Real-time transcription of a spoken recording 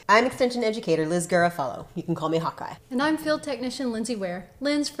I'm Extension Educator Liz Garofalo. You can call me Hawkeye. And I'm Field Technician Lindsay Ware,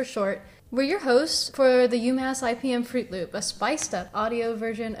 Linz for short. We're your hosts for the UMass IPM Fruit Loop, a spiced-up audio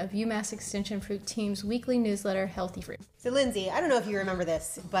version of UMass Extension Fruit Team's weekly newsletter, Healthy Fruit. So Lindsay, I don't know if you remember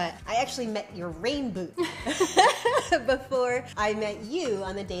this, but I actually met your rain boot before I met you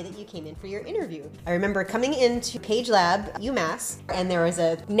on the day that you came in for your interview. I remember coming into Page Lab, UMass, and there was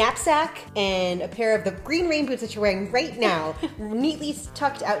a knapsack and a pair of the green rain boots that you're wearing right now, neatly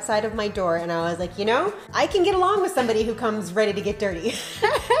tucked outside of my door, and I was like, you know, I can get along with somebody who comes ready to get dirty.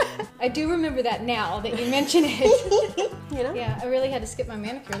 I do remember that now that you mention it. You know? Yeah, I really had to skip my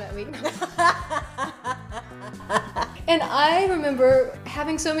manicure that week. And I remember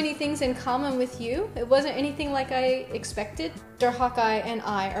having so many things in common with you. It wasn't anything like I expected. Dr. Hawkeye and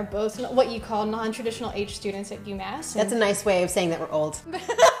I are both what you call non-traditional age students at UMass. That's a nice way of saying that we're old.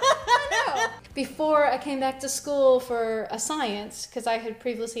 Before I came back to school for a science, because I had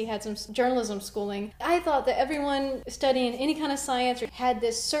previously had some journalism schooling, I thought that everyone studying any kind of science had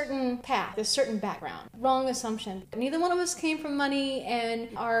this certain path, this certain background. Wrong assumption. Neither one of us came from money, and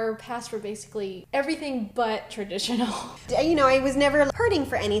our paths were basically everything but traditional. You know, I was never hurting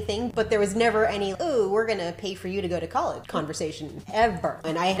for anything, but there was never any, ooh, we're going to pay for you to go to college conversation, ever.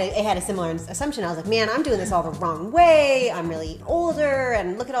 And I had a similar assumption. I was like, man, I'm doing this all the wrong way. I'm really older,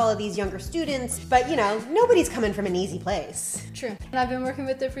 and look at all of these younger students. But, you know, nobody's coming from an easy place. True. And I've been working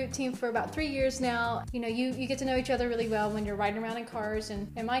with the fruit team for about 3 years now. You know, you get to know each other really well when you're riding around in cars, and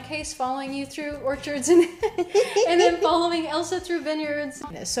in my case, following you through orchards and then following Elsa through vineyards.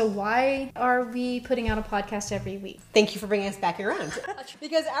 So why are we putting out a podcast every week? Thank you for bringing us back around.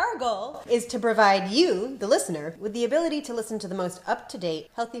 Because our goal is to provide you, the listener, with the ability to listen to the most up-to-date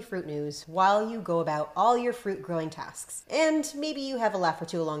healthy fruit news while you go about all your fruit growing tasks. And maybe you have a laugh or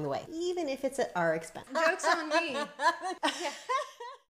two along the way, even if it's at our expense. Joke's on me. Yeah.